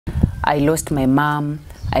I lost my mom,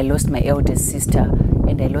 I lost my eldest sister,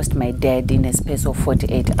 and I lost my dad in a space of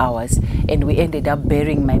 48 hours. And we ended up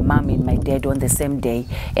burying my mom and my dad on the same day,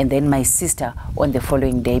 and then my sister on the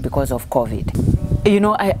following day because of COVID. You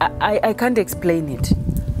know, I can't explain it,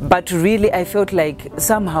 but really I felt like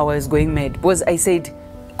somehow I was going mad, because I said,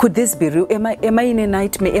 could this be real? Am I in a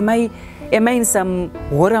nightmare? Am I in some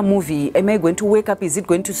horror movie? Am I going to wake up? Is it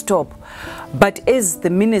going to stop? But as the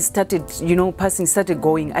minutes started, you know, passing, started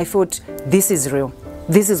going, I thought, this is real.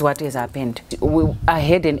 This is what has happened. I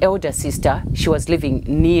had an elder sister. She was living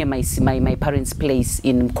near my parents' place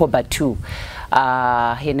in Mkoba 2.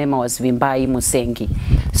 Her name was Vimbai Musengi.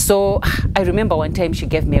 So I remember one time she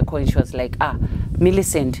gave me a call and she was like,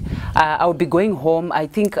 Millicent, I'll be going home. I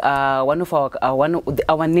think one of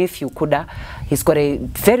our nephew, Kuda, he's got a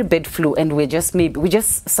very bad flu, and we're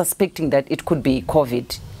just suspecting that it could be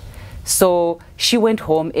COVID. So she went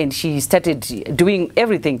home and she started doing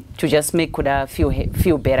everything to just make Kuda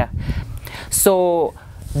feel better. So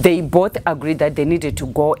they both agreed that they needed to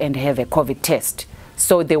go and have a COVID test.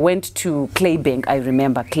 So they went to Claybank, I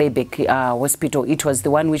remember, Claybank Hospital. It was the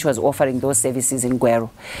one which was offering those services in Guero.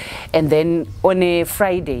 And then on a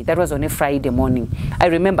Friday, that was on a Friday morning, I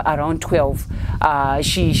remember around 12,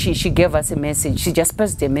 she gave us a message. She just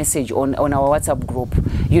passed a message on our WhatsApp group.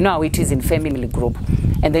 You know how it is in family group.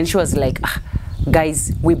 And then she was like,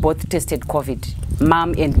 guys, we both tested COVID.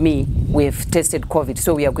 Mom and me, we've tested COVID,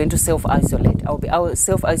 so we are going to self-isolate. I'll be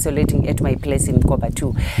self-isolating at my place in Mkoba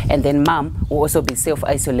 2, and then Mom will also be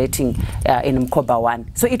self-isolating in Mkoba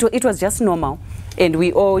 1. So it was just normal, and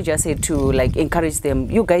we all just had to like encourage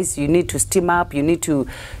them. You guys, you need to steam up. You need to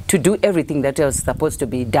do everything that was supposed to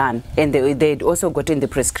be done, and they'd also gotten the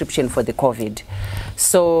prescription for the COVID.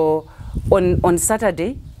 So on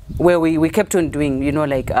Saturday, where we kept on doing, you know,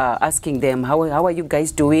 like asking them, how are you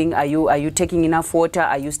guys doing? Are you taking enough water?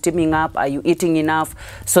 Are you steaming up? Are you eating enough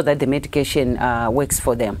so that the medication works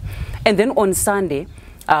for them? And then on Sunday,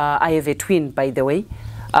 I have a twin, by the way.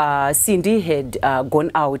 Cindy had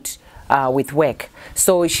gone out with work.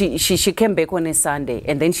 So she came back on a Sunday,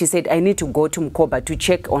 and then she said, I need to go to Mkoba to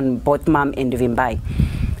check on both Mom and Vimbai.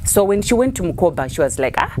 So when she went to Mkoba, she was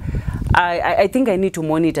like, I think I need to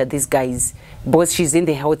monitor these guys, because she's in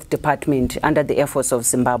the health department under the Air Force of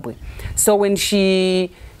Zimbabwe. So when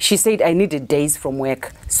she said I needed days from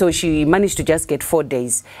work, so she managed to just get 4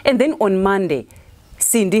 days. And then on Monday,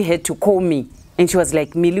 Cindy had to call me, and she was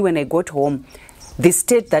like, Millie, when I got home, the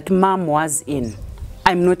state that Mom was in,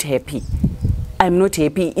 I'm not happy. I'm not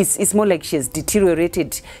happy. It's more like she has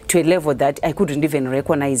deteriorated to a level that I couldn't even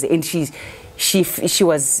recognize. And she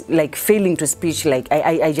was like failing to speak, like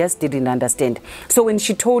I just didn't understand. So when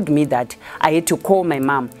she told me that, I had to call my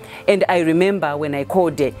mom. And I remember when I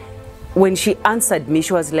called her, when she answered me,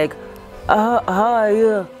 she was like,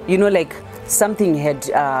 yeah. You know, like something had,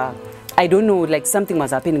 I don't know, like something was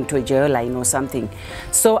happening to a jail line or something.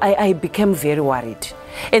 So I became very worried.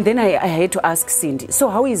 And then I had to ask Cindy, so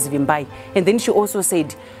how is Vimbai? And then she also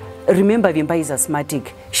said, remember, Vimbai is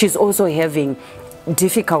asthmatic. She's also having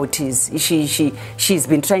difficulties. She's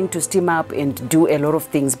been trying to steam up and do a lot of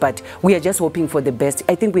things, but we are just hoping for the best.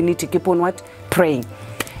 I think we need to keep on praying.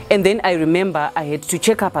 And then I remember I had to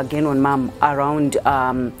check up again on Mom around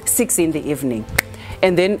 6 in the evening.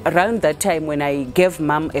 And then around that time when I gave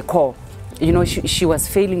Mom a call, you know, she was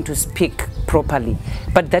failing to speak properly.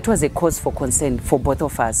 But that was a cause for concern for both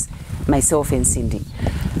of us, myself and Cindy.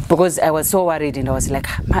 Because I was so worried, and I was like,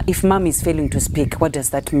 if Mom is failing to speak, what does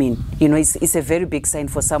that mean? You know, it's a very big sign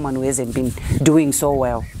for someone who hasn't been doing so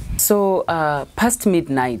well. So past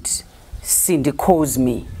midnight, Cindy calls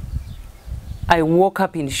me. I woke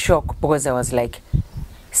up in shock, because I was like,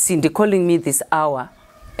 Cindy calling me this hour,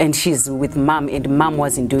 and she's with Mom, and Mom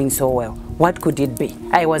wasn't doing so well. What could it be?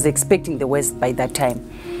 I was expecting the worst by that time.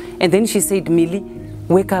 And then she said, Millie,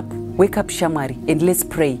 wake up Shamari, and let's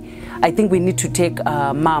pray. I think we need to take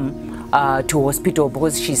Mom to hospital,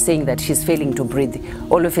 because she's saying that she's failing to breathe.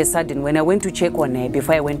 All of a sudden, when I went to check on her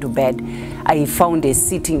before I went to bed, I found her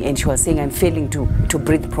sitting, and she was saying, I'm failing to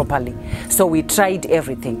breathe properly. So we tried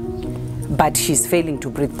everything, but she's failing to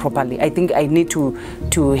breathe properly. I think I need to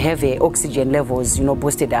have her oxygen levels, you know,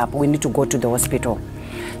 boosted up. We need to go to the hospital.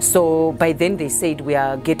 So by then they said we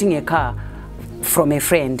are getting a car from a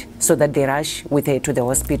friend so that they rush with her to the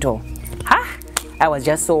hospital. I was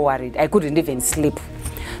just so worried. I couldn't even sleep.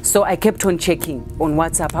 So I kept on checking on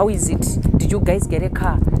WhatsApp. How is it? Did you guys get a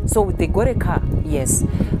car? So they got a car, yes.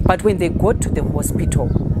 But when they got to the hospital,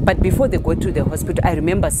 but before they got to the hospital, I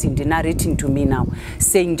remember Cindy narrating to me now,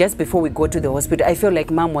 saying just before we go to the hospital, I felt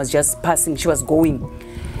like Mom was just passing, she was going.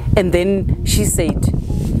 And then she said,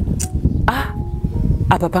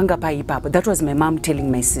 That was my mom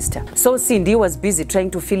telling my sister. So Cindy was busy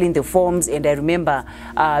trying to fill in the forms, and I remember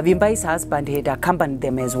Vimbai's husband had accompanied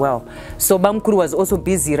them as well. So Bamkuru was also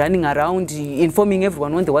busy running around informing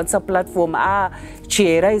everyone on the WhatsApp platform,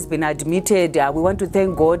 Chiera has been admitted, we want to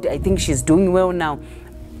thank God, I think she's doing well now.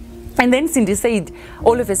 And then Cindy said,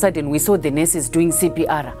 all of a sudden we saw the nurses doing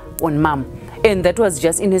CPR on mom, and that was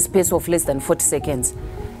just in a space of less than 40 seconds.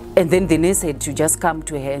 And then the nurse had to just come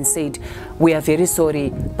to her and said, we are very sorry,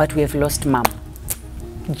 but we have lost mom.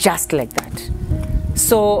 Just like that.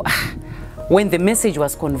 So when the message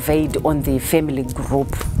was conveyed on the family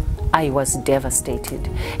group, I was devastated.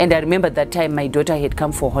 And I remember that time my daughter had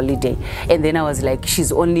come for holiday, and then I was like,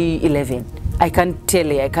 she's only 11. I can't tell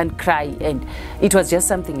her, I can't cry, and it was just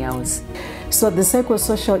something else. So the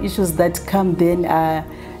psychosocial issues that come then are,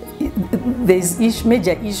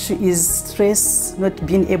 major issue is stress, not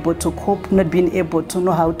being able to cope, not being able to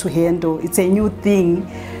know how to handle. It's a new thing.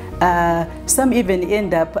 Some even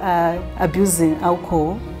end up abusing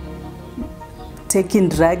alcohol, taking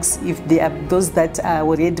drugs. If they are those that are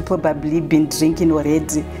already probably been drinking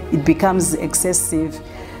already, it becomes excessive.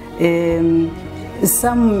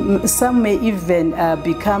 Some may even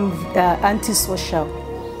become antisocial.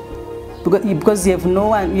 Because you have no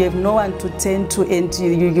one to turn to, and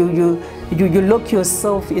you lock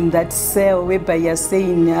yourself in that cell whereby you're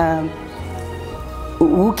saying,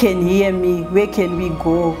 who can hear me? Where can we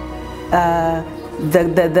go?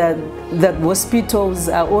 The hospitals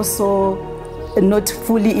are also not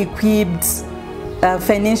fully equipped.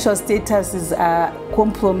 Financial statuses are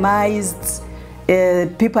compromised.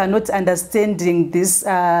 People are not understanding this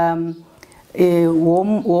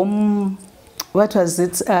what was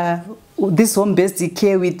it? This home-based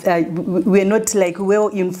care, we're not like well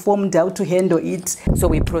informed how to handle it. So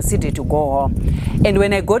we proceeded to go home. And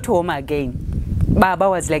when I got home again, Baba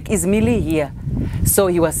was like, is Millie here? So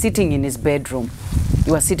he was sitting in his bedroom.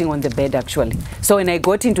 He was sitting on the bed actually. So when I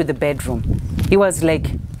got into the bedroom, he was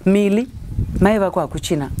like, Millie, maiva kwa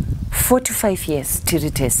kuchina, 45 years,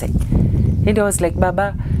 tiritese. And I was like,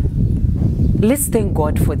 Baba, let's thank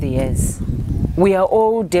God for the years. We are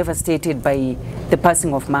all devastated by the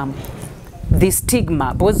passing of mom. The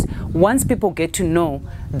stigma, because once people get to know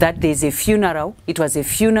that there's a funeral, it was a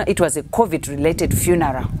COVID-related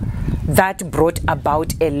funeral, that brought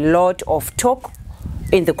about a lot of talk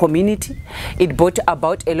in the community. It brought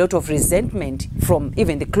about a lot of resentment from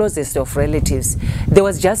even the closest of relatives. There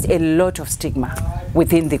was just a lot of stigma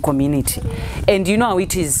within the community. And you know how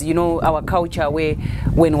it is, you know, our culture where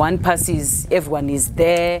when one passes, everyone is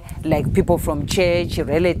there, like people from church,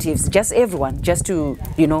 relatives, just everyone, just to,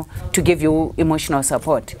 you know, to give you emotional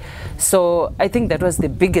support. So I think that was the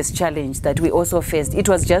biggest challenge that we also faced. It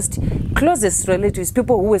was just closest relatives,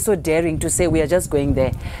 people who were so daring to say, we are just going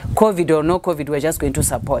there. COVID or no COVID, we're just going to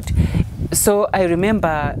support. So I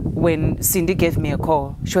remember when Cindy gave me a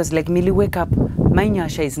call, she was like, Millie, wake up. My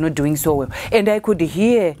Nyasha is not doing so well. And I could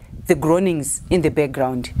hear the groanings in the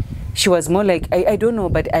background. She was more like, I don't know,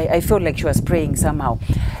 but I felt like she was praying somehow.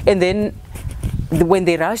 And then when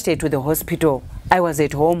they rushed her to the hospital, I was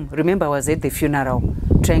at home. Remember, I was at the funeral,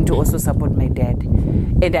 trying to also support my dad.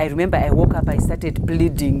 And I remember I woke up, I started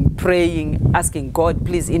pleading, praying, asking God,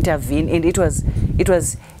 please intervene. And it was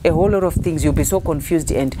a whole lot of things. You'll be so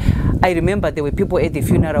confused. And I remember there were people at the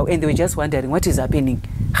funeral and they were just wondering, what is happening?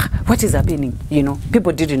 What is happening? You know,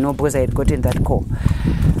 people didn't know because I had gotten that call.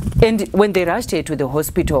 And when they rushed her to the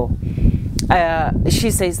hospital,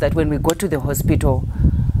 she says that when we got to the hospital,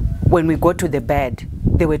 when we got to the bed,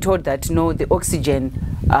 they were told that no, the oxygen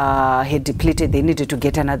had depleted, they needed to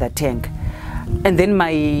get another tank. And then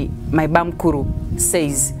my Bamkuru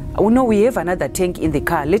says, oh no, we have another tank in the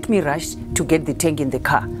car. Let me rush to get the tank in the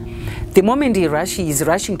car. The moment he is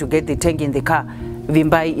rushing to get the tank in the car,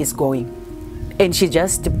 Vimbai is going. And she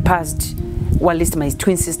just passed, well, at least my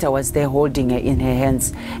twin sister was there holding her in her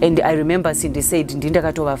hands. And I remember Cindy said,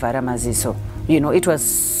 you know, it was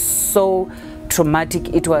so traumatic.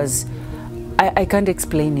 It was, I can't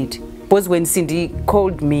explain it. Because when Cindy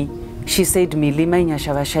called me, she said, Milima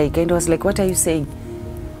Nyashavashaika, and I was like, what are you saying?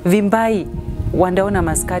 Vimbai, Wandaona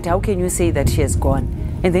Maskati, how can you say that she has gone?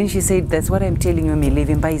 And then she said, that's what I'm telling you, Mili,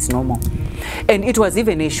 Vimbai is normal. And it was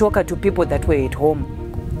even a shocker to people that were at home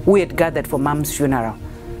who had gathered for mom's funeral,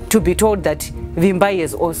 to be told that Vimbai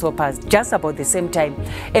has also passed just about the same time.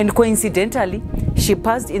 And coincidentally, she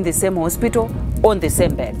passed in the same hospital on the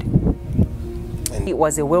same bed. It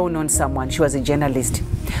was a well-known someone. She was a journalist.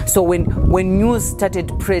 So when news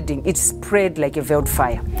started spreading, it spread like a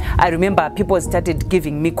wildfire. I remember people started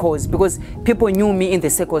giving me calls because people knew me in the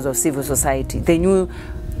circles of civil society. They knew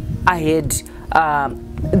I had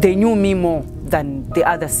they knew me more than the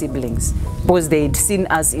other siblings, because they'd seen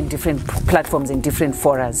us in different platforms and different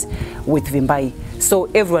forums with Vimbai. So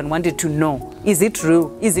everyone wanted to know, is it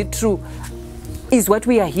true? Is it true? Is what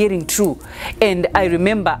we are hearing true? And I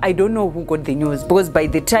remember, I don't know who got the news, because by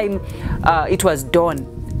the time it was dawn,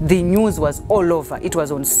 the news was all over. It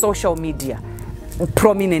was on social media.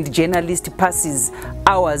 Prominent journalist passes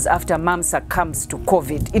hours after mom succumbs to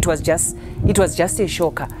COVID. It was just a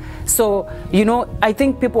shocker. So, you know, I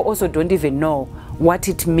think people also don't even know what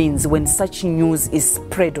it means when such news is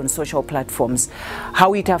spread on social platforms,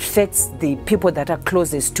 how it affects the people that are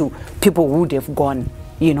closest to people who would have gone,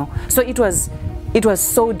 you know. So it was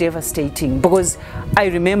so devastating, because I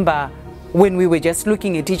remember when we were just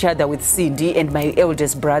looking at each other with Cindy and my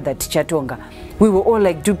eldest brother Tichatonga, we were all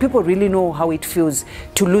like, do people really know how it feels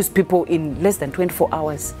to lose people in less than 24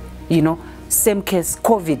 hours? You know, same case,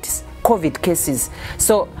 COVID cases.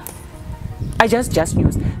 So I just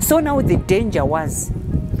news. So now the danger was,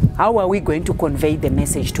 how are we going to convey the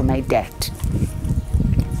message to my dad?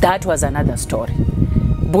 That was another story,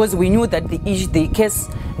 because we knew that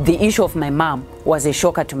the issue of my mom was a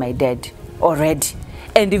shocker to my dad already.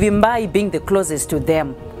 And Vimbai being the closest to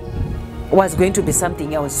them was going to be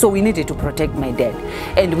something else. So we needed to protect my dad.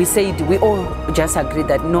 And we said, we all just agreed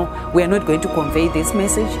that no, we are not going to convey this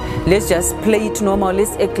message. Let's just play it normal.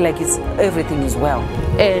 Let's act like everything is well.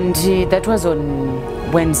 And that was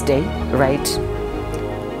on Wednesday, right?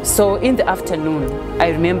 So in the afternoon, I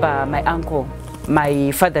remember my uncle,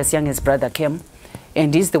 my father's youngest brother, came.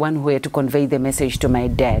 And he's the one who had to convey the message to my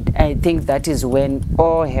dad. I think that is when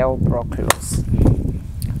all hell broke loose.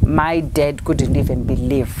 My dad couldn't even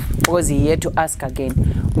believe, because he had to ask again,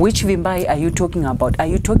 which Vimbai are you talking about? Are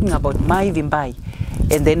you talking about my Vimbai?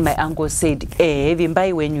 And then my uncle said,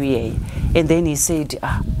 Vimbai when we. And then he said,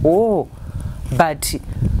 oh, but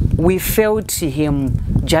we felt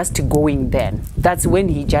him just going then. That's when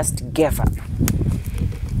he just gave up.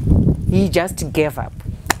 He just gave up.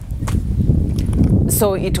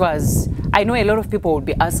 So it was, I know a lot of people would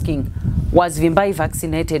be asking, was Vimbai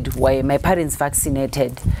vaccinated? Were my parents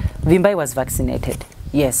vaccinated? Vimbai was vaccinated,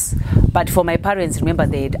 yes. But for my parents, remember,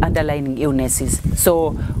 they had underlying illnesses.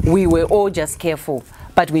 So we were all just careful.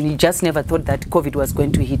 But we just never thought that COVID was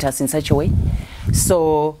going to hit us in such a way.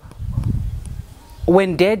 So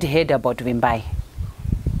when Dad heard about Vimbai,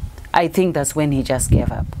 I think that's when he just gave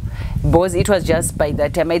up. Because it was just by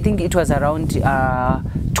that time, I think it was around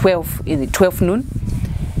 12 noon.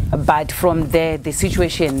 But from there, the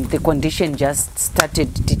situation, the condition just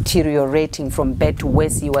started deteriorating from bad to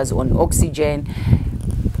worse. He was on oxygen,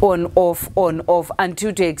 on, off, until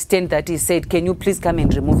to the extent that he said, can you please come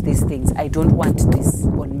and remove these things? I don't want this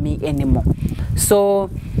on me anymore. So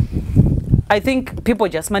I think people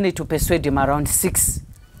just managed to persuade him around 6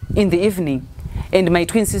 in the evening. And my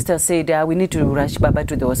twin sister said, we need to rush Baba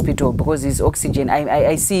to the hospital because his oxygen,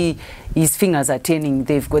 I see his fingers are turning.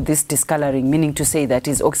 They've got this discoloring, meaning to say that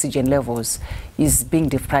his oxygen levels is being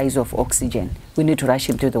deprived of oxygen. We need to rush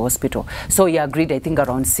him to the hospital. So he agreed, I think,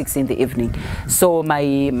 around 6 in the evening. So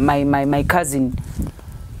my cousin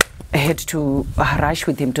had to rush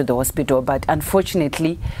with him to the hospital. But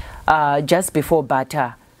unfortunately, just before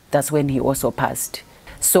Bata, that's when he also passed.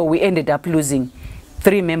 So we ended up losing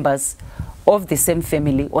 3 members of the same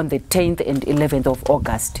family on the 10th and 11th of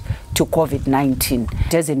August to COVID-19.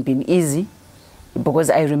 It hasn't been easy, because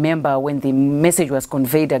I remember when the message was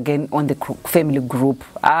conveyed again on the family group,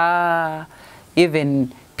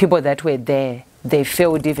 even people that were there, they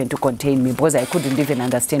failed even to contain me, because I couldn't even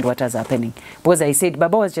understand what was happening. Because I said,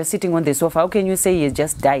 Baba was just sitting on the sofa. How can you say he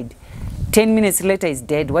just died? 10 minutes later, he's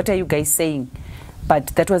dead. What are you guys saying? But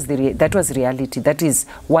that was reality. That is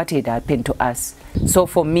what had happened to us. So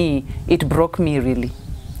for me, it broke me, really.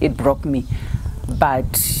 It broke me.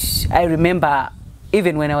 But I remember,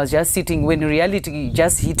 even when I was just sitting, when reality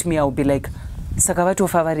just hit me, I would be like, Sakavato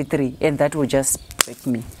Favari 3, and that would just break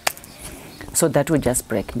me. So that would just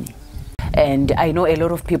break me. And I know a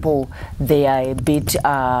lot of people, they are a bit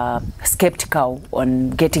skeptical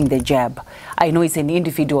on getting the jab. I know it's an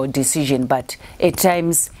individual decision, but at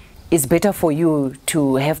times, it's better for you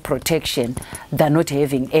to have protection than not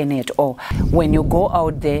having any at all. When you go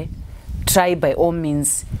out there, try by all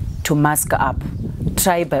means to mask up.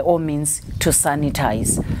 Try by all means to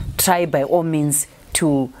sanitize. Try by all means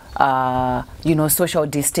to, social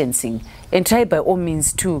distancing. And try by all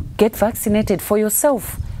means to get vaccinated for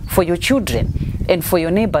yourself, for your children, and for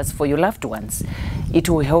your neighbors, for your loved ones. It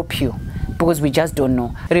will help you, because we just don't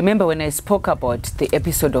know. Remember when I spoke about the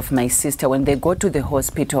episode of my sister, when they go to the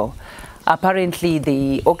hospital, Apparently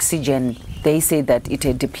the oxygen, they say that it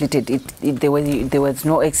had depleted. There was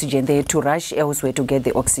no oxygen. They had to rush elsewhere to get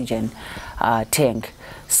the oxygen tank.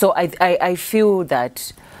 So I feel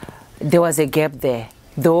that there was a gap there,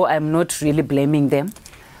 though I'm not really blaming them.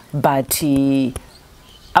 But I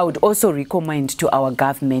would also recommend to our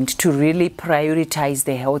government to really prioritize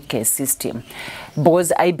the healthcare system,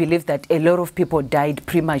 because I believe that a lot of people died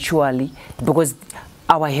prematurely because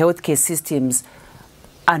our healthcare systems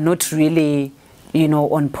are not really, you know,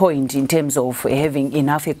 on point in terms of having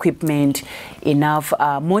enough equipment, enough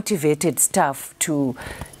motivated staff to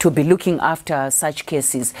be looking after such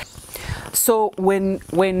cases. So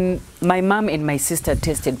when my mom and my sister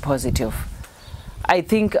tested positive, I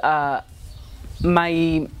think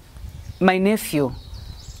my nephew,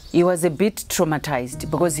 he was a bit traumatized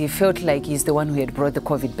because he felt like he's the one who had brought the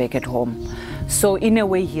COVID back at home. So in a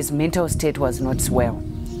way, his mental state was not well.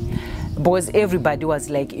 Because everybody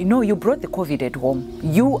was like, you know, you brought the COVID at home.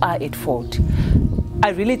 You are at fault. I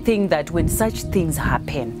really think that when such things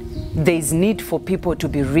happen, there is need for people to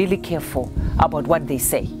be really careful about what they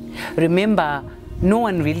say. Remember, no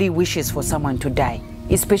one really wishes for someone to die,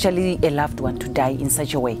 especially a loved one to die in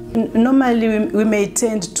such a way. Normally, we may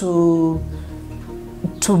tend to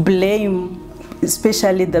blame,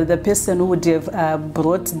 especially the person who would have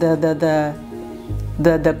brought the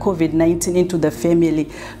COVID-19 into the family,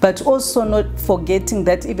 but also not forgetting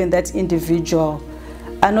that even that individual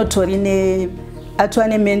are not in a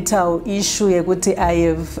mental issue. I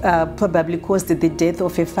have probably caused the death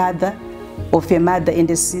of a father, of a mother and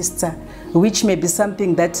a sister, which may be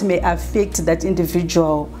something that may affect that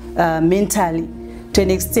individual mentally to an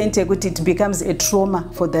extent it becomes a trauma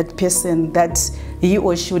for that person that he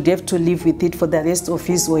or she would have to live with it for the rest of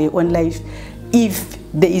his or her own life if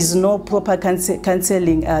there is no proper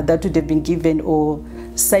counseling that would have been given or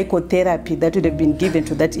psychotherapy that would have been given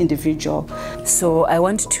to that individual. So I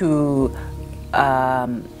want to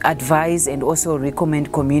advise and also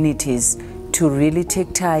recommend communities to really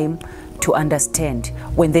take time to understand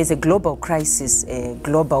when there's a global crisis, a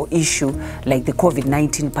global issue like the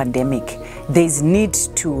COVID-19 pandemic, there's need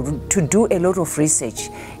to do a lot of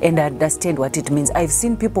research and understand what it means. I've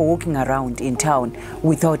seen people walking around in town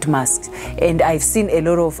without masks, and I've seen a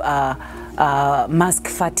lot of mask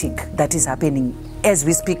fatigue that is happening as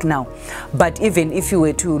we speak now. But even if you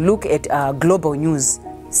were to look at global news,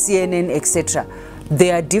 CNN, etc.,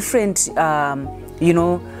 there are different, you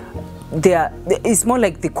know, it's more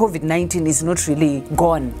like the COVID-19 is not really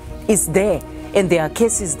gone. It's there. And there are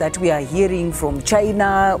cases that we are hearing from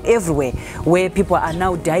China, everywhere, where people are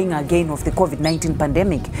now dying again of the COVID-19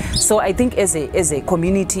 pandemic. So I think as a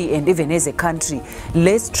community and even as a country,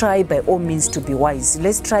 let's try by all means to be wise.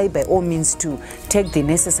 Let's try by all means to take the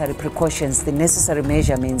necessary precautions, the necessary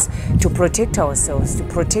measurements to protect ourselves, to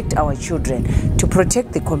protect our children, to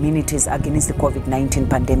protect the communities against the COVID-19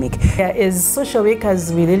 pandemic. Yeah, as social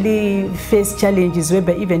workers, we really face challenges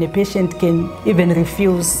whereby even a patient can even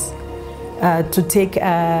refuse to take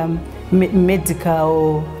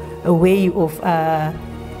medical way to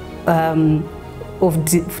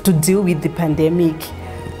deal with the pandemic.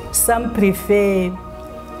 Some prefer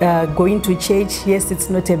going to church. Yes, it's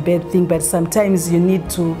not a bad thing, but sometimes you need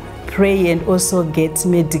to pray and also get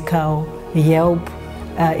medical help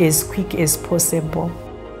as quick as possible.